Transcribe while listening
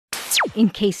in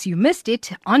case you missed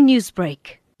it on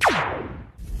Newsbreak.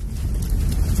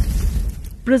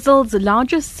 Brazil's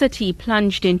largest city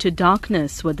plunged into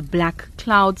darkness with black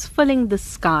clouds filling the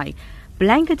sky,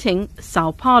 blanketing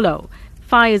Sao Paulo.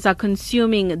 Fires are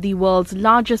consuming the world's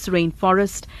largest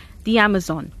rainforest, the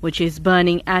Amazon, which is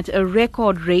burning at a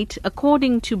record rate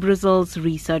according to Brazil's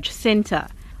research center.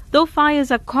 Though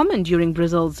fires are common during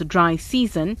Brazil's dry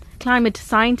season, climate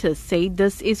scientists say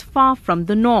this is far from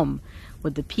the norm,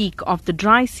 with the peak of the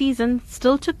dry season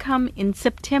still to come in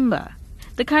September.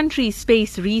 The country's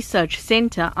Space Research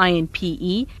Center,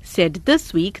 INPE, said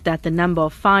this week that the number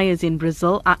of fires in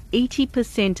Brazil are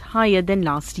 80% higher than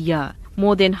last year.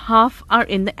 More than half are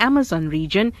in the Amazon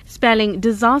region, spelling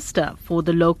disaster for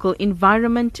the local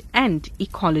environment and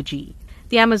ecology.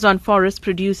 The Amazon forest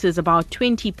produces about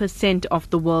 20% of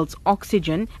the world's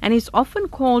oxygen and is often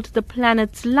called the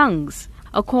planet's lungs.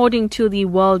 According to the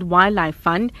World Wildlife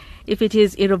Fund, if it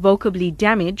is irrevocably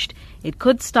damaged, it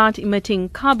could start emitting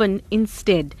carbon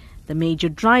instead, the major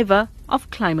driver of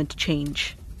climate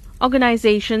change.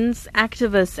 Organizations,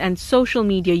 activists and social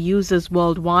media users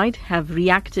worldwide have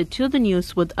reacted to the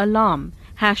news with alarm.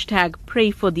 Hashtag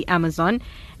Pray for the Amazon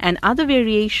and other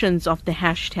variations of the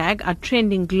hashtag are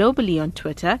trending globally on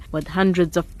Twitter with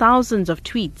hundreds of thousands of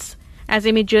tweets. As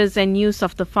images and news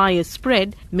of the fire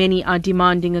spread, many are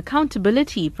demanding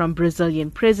accountability from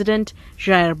Brazilian President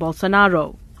Jair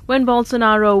Bolsonaro. When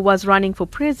Bolsonaro was running for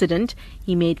president,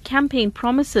 he made campaign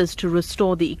promises to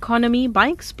restore the economy by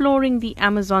exploring the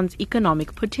Amazon's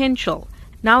economic potential.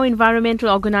 Now environmental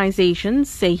organizations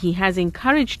say he has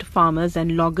encouraged farmers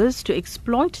and loggers to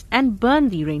exploit and burn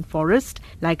the rainforest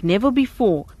like never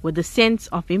before with a sense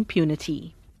of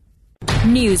impunity.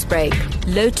 Newsbreak,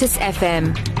 Lotus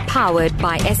FM, powered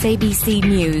by SABC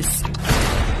News.